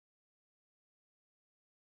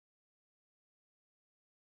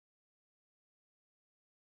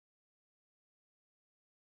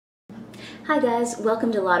Hi guys,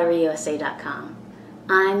 welcome to LotteryUSA.com.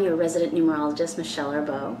 I'm your resident numerologist, Michelle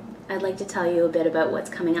Arbeau. I'd like to tell you a bit about what's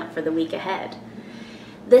coming up for the week ahead.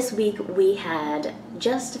 This week we had,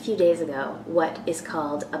 just a few days ago, what is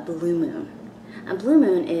called a blue moon. A blue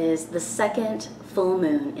moon is the second full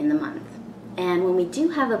moon in the month. And when we do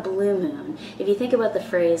have a blue moon, if you think about the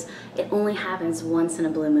phrase, it only happens once in a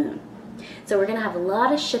blue moon. So we're going to have a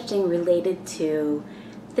lot of shifting related to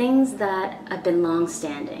things that have been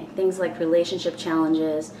long-standing, things like relationship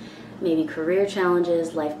challenges, maybe career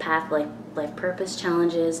challenges, life path, life purpose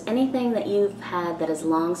challenges, anything that you've had that is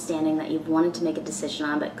long-standing that you've wanted to make a decision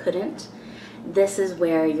on but couldn't. This is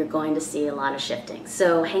where you're going to see a lot of shifting.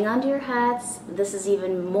 So hang on to your hats. This is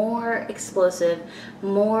even more explosive,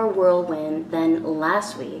 more whirlwind than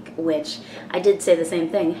last week, which I did say the same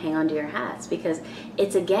thing, hang on to your hats, because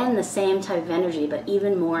it's again the same type of energy but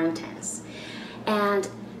even more intense. And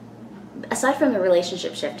aside from the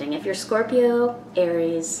relationship shifting, if you're Scorpio,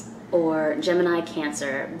 Aries, or Gemini,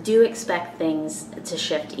 Cancer, do expect things to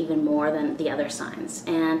shift even more than the other signs.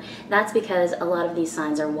 And that's because a lot of these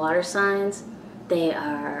signs are water signs. They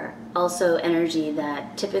are also energy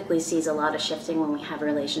that typically sees a lot of shifting when we have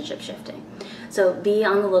relationship shifting. So be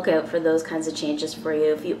on the lookout for those kinds of changes for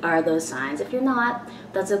you if you are those signs. If you're not,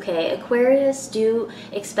 that's okay. Aquarius, do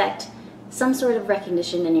expect some sort of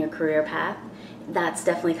recognition in your career path. That's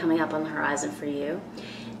definitely coming up on the horizon for you.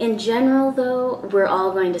 In general, though, we're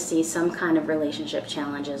all going to see some kind of relationship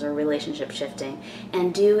challenges or relationship shifting,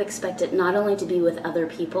 and do expect it not only to be with other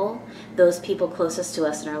people, those people closest to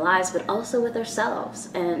us in our lives, but also with ourselves.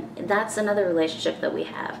 And that's another relationship that we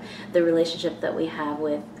have, the relationship that we have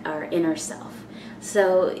with our inner self.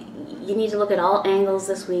 So you need to look at all angles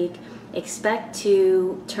this week. Expect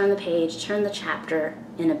to turn the page, turn the chapter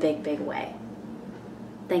in a big, big way.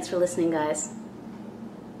 Thanks for listening, guys.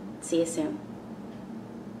 See you soon.